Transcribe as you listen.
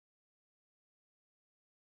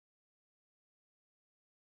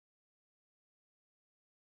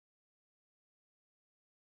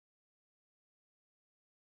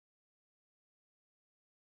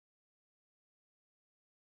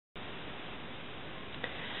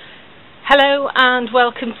Hello and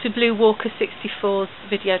welcome to Blue Walker 64's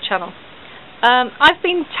video channel. I've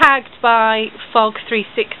been tagged by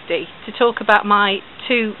Fog360 to talk about my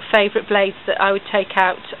two favourite blades that I would take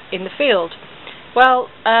out in the field. Well,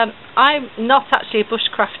 I'm not actually a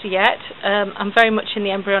bushcrafter yet. I'm very much in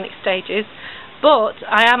the embryonic stages, but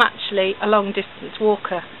I am actually a long distance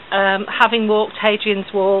walker, having walked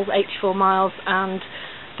Hadrian's Wall 84 miles and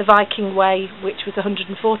the Viking Way, which was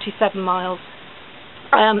 147 miles.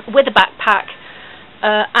 With a backpack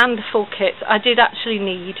and a full kit. I did actually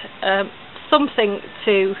need something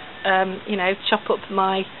to, chop up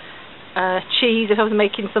my cheese if I was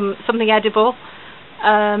making something edible,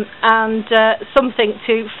 and something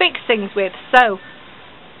to fix things with. So,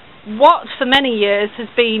 what for many years has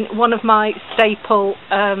been one of my staple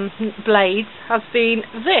blades has been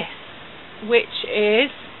this, which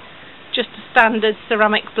is just a standard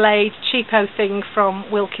ceramic blade, cheapo thing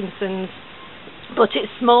from Wilkinson's. But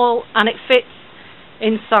it's small and it fits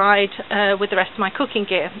inside with the rest of my cooking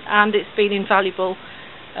gear, and it's been invaluable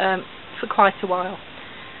for quite a while.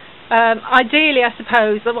 Ideally, I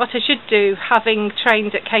suppose that what I should do, having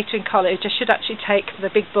trained at Catering College, I should actually take the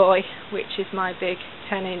big boy, which is my big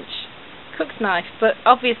 10-inch cook's knife. But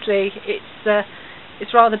obviously,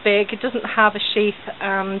 it's rather big. It doesn't have a sheath,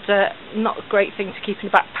 and not a great thing to keep in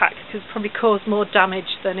a backpack because it probably cause more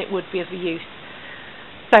damage than it would be of use.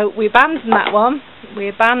 So we abandoned that one, we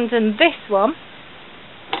abandoned this one,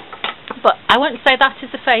 but I won't say that is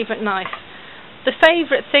the favourite knife. The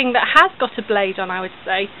favourite thing that has got a blade on, I would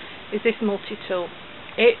say, is this multi-tool.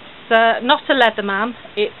 It's not a Leatherman,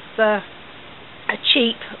 it's a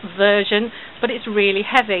cheap version, but it's really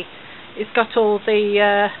heavy. It's got all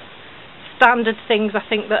the standard things I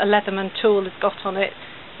think that a Leatherman tool has got on it.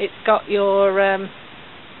 It's got your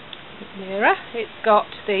mirror, it's got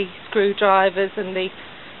the screwdrivers and the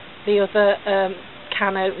other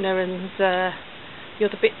can opener and the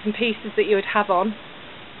other bits and pieces that you would have on,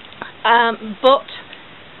 but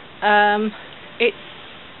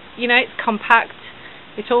it's compact,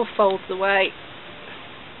 it all folds away.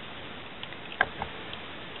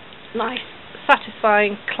 Nice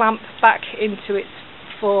satisfying clamp back into its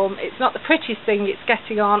form. It's not the prettiest thing it's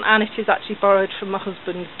getting on, and it is actually borrowed from my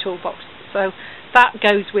husband's toolbox, so that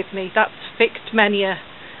goes with me. That's fixed many a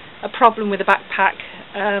problem with a backpack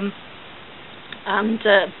and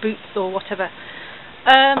boots or whatever.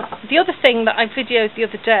 The other thing that I videoed the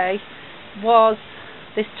other day was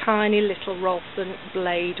this tiny little Rolson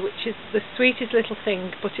blade, which is the sweetest little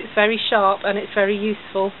thing, but it's very sharp and it's very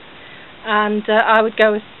useful, and I would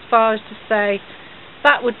go as far as to say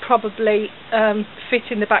that would probably fit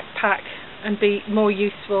in the backpack and be more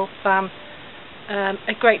useful than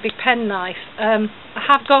a great big penknife. I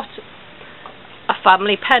have got a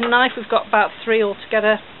family penknife. We've got about 3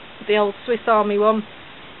 altogether, the old Swiss Army one,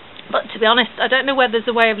 but to be honest I don't know whether there's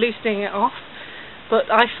a way of loosening it off,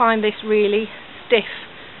 but I find this really stiff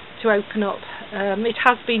to open up. It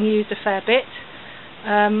has been used a fair bit.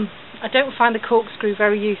 I don't find the corkscrew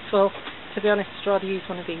very useful, to be honest. I'd rather use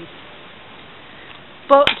one of these,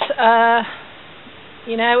 but I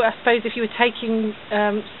suppose if you were taking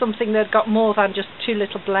something that got more than just 2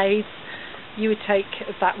 little blades, you would take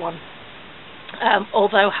that one.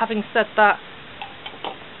 Although, having said that,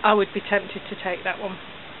 I would be tempted to take that one.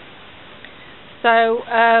 So,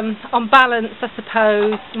 on balance, I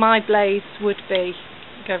suppose my blades would be,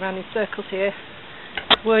 go around in circles here,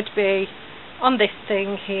 would be on this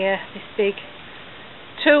thing here, this big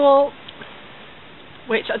tool,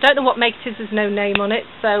 which I don't know what make it is, there's no name on it,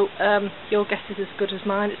 so your guess is as good as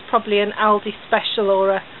mine. It's probably an Aldi special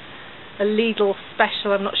or a Lidl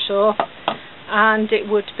special, I'm not sure. And it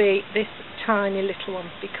would be this tiny little one,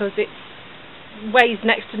 because it weighs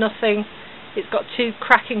next to nothing. It's got 2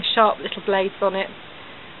 cracking sharp little blades on it,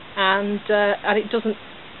 and it doesn't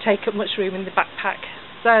take up much room in the backpack.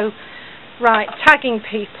 So, right, tagging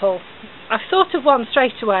people. I've thought of one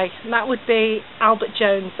straight away, and that would be Albert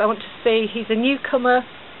Jones. I want to see, he's a newcomer.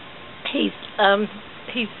 He's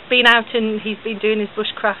been out and he's been doing his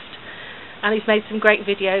bushcraft, and he's made some great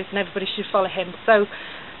videos, and everybody should follow him. So,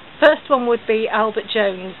 first one would be Albert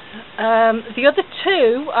Jones. The other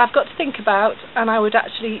 2 I've got to think about, and I would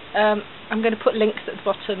actually, I'm going to put links at the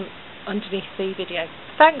bottom underneath the video.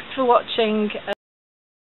 Thanks for watching.